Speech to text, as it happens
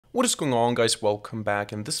What is going on, guys? Welcome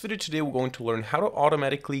back. In this video today we're going to learn how to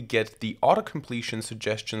automatically get the auto-completion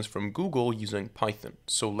suggestions from Google using Python.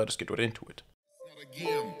 So let us get right into it.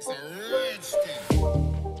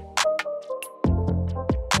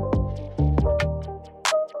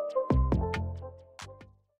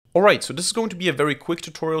 Alright, so this is going to be a very quick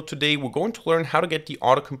tutorial today. We're going to learn how to get the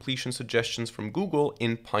auto-completion suggestions from Google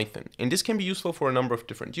in Python. And this can be useful for a number of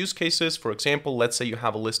different use cases. For example, let's say you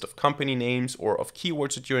have a list of company names or of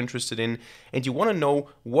keywords that you're interested in, and you want to know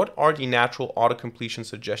what are the natural auto-completion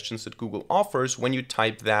suggestions that Google offers when you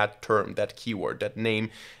type that term, that keyword, that name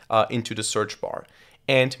into the search bar.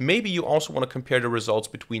 And maybe you also want to compare the results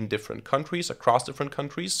between different countries, across different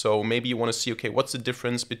countries. So maybe you want to see, okay, what's the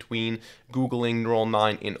difference between Googling Neural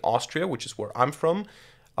 9 in Austria, which is where I'm from,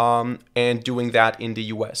 and doing that in the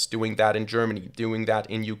US, doing that in Germany, doing that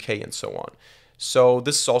in UK, and so on. So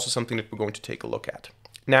this is also something that we're going to take a look at.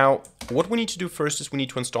 Now, what we need to do first is we need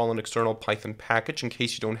to install an external Python package in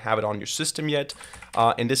case you don't have it on your system yet.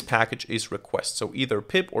 And this package is request. So either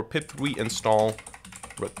pip or pip3 install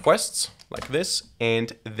requests like this,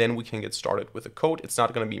 and then we can get started with the code. It's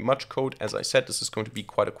not going to be much code. As I said, this is going to be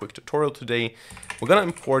quite a quick tutorial today. We're going to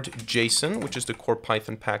import JSON, which is the core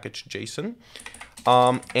Python package JSON.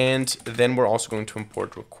 And then we're also going to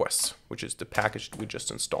import requests, which is the package that we just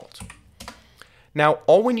installed. Now,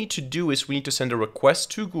 all we need to do is we need to send a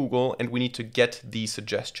request to Google and we need to get the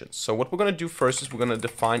suggestions. So what we're going to do first is we're going to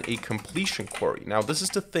define a completion query. Now, this is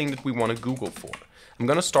the thing that we want to Google for. I'm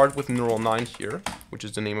going to start with Neural 9 here, which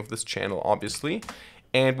is the name of this channel, obviously.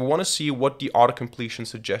 And we want to see what the auto-completion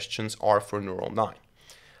suggestions are for Neural 9.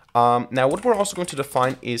 Now, what we're also going to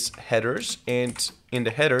define is headers. And in the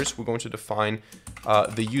headers, we're going to define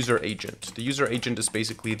the user agent. The user agent is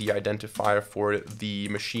basically the identifier for the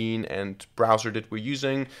machine and browser that we're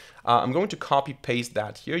using. I'm going to copy paste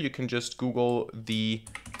that here. You can just Google the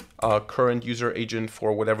current user agent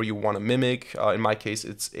for whatever you want to mimic. In my case,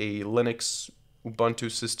 it's a Linux Ubuntu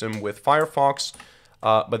system with Firefox,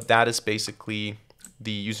 but that is basically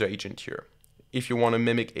the user agent here. If you want to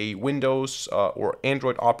mimic a Windows or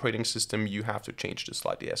Android operating system, you have to change this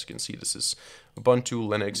slightly. As you can see, this is Ubuntu,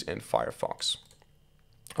 Linux, and Firefox.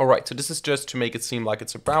 All right, so this is just to make it seem like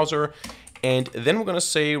it's a browser. And then we're going to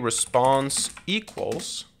say response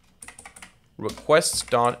equals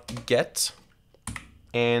requests.get.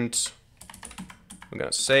 And we're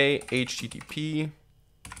going to say HTTP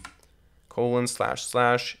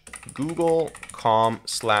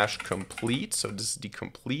 ://google.com/complete. So this is the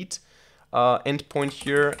complete endpoint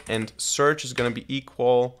here, and search is going to be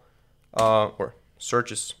equal, or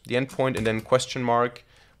search is the endpoint, and then question mark.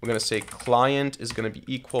 We're going to say client is going to be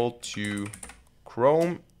equal to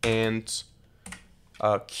Chrome, and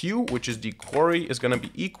Q, which is the query, is going to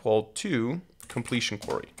be equal to completion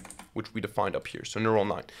query, which we defined up here, so Neural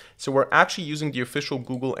 9. So we're actually using the official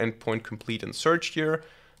Google endpoint complete and search here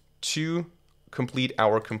to complete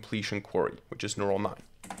our completion query, which is Neural 9.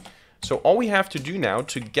 So all we have to do now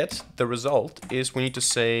to get the result is we need to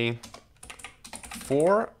say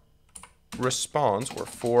for response or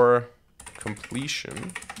for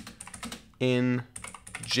completion in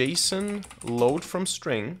JSON load from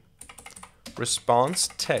string response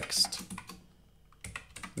text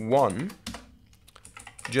 1,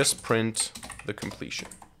 just print the completion.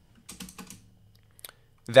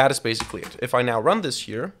 That is basically it. If I now run this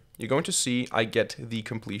here, you're going to see I get the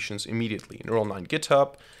completions immediately. Neural 9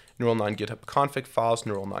 GitHub, Neural 9 GitHub config files,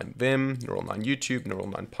 Neural 9 Vim, Neural 9 YouTube, Neural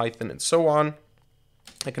 9 Python, and so on.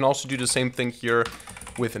 I can also do the same thing here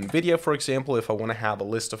with NVIDIA, for example, if I want to have a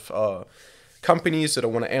list of companies that I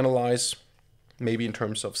want to analyze, maybe in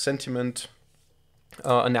terms of sentiment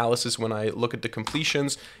analysis. When I look at the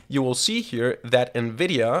completions, you will see here that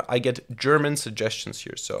NVIDIA, I get German suggestions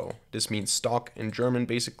here. So this means stock in German,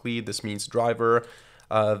 basically. This means driver.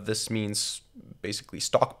 This means basically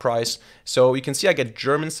stock price. So you can see I get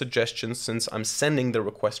German suggestions since I'm sending the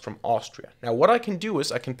request from Austria. Now what I can do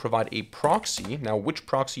is I can provide a proxy. Now which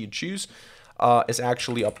proxy you choose is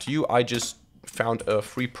actually up to you. I just found a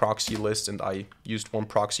free proxy list and I used one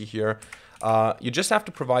proxy here. You just have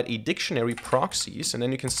to provide a dictionary proxies, and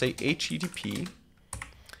then you can say HTTP.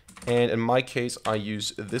 And in my case, I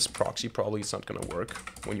use this proxy. Probably it's not going to work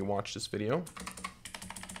when you watch this video,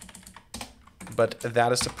 but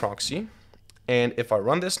that is the proxy. And if I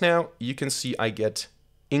run this now, you can see I get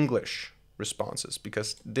English responses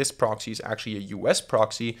because this proxy is actually a US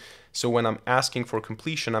proxy. So when I'm asking for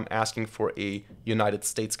completion, I'm asking for a United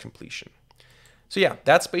States completion. So yeah,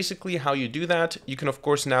 that's basically how you do that. You can, of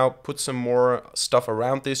course, now put some more stuff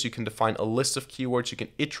around this. You can define a list of keywords. You can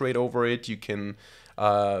iterate over it. You can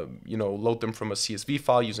load them from a CSV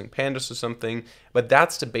file using pandas or something. But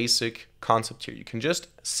that's the basic concept here. You can just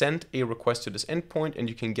send a request to this endpoint and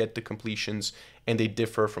you can get the completions, and they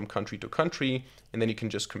differ from country to country. And then you can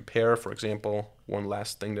just compare. For example, one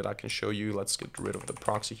last thing that I can show you. Let's get rid of the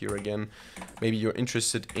proxy here again. Maybe you're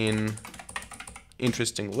interested in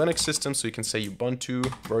interesting Linux systems. So you can say Ubuntu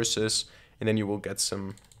versus, and then you will get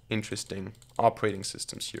some interesting operating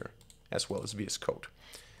systems here, as well as VS Code.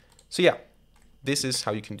 So yeah, this is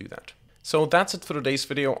how you can do that. So that's it for today's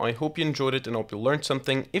video. I hope you enjoyed it and hope you learned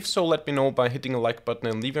something. If so, let me know by hitting a like button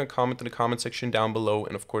and leaving a comment in the comment section down below.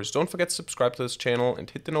 And of course, don't forget to subscribe to this channel and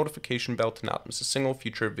hit the notification bell to not miss a single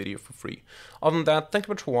future video for free. Other than that, thank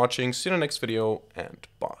you much for watching. See you in the next video, and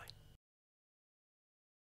bye.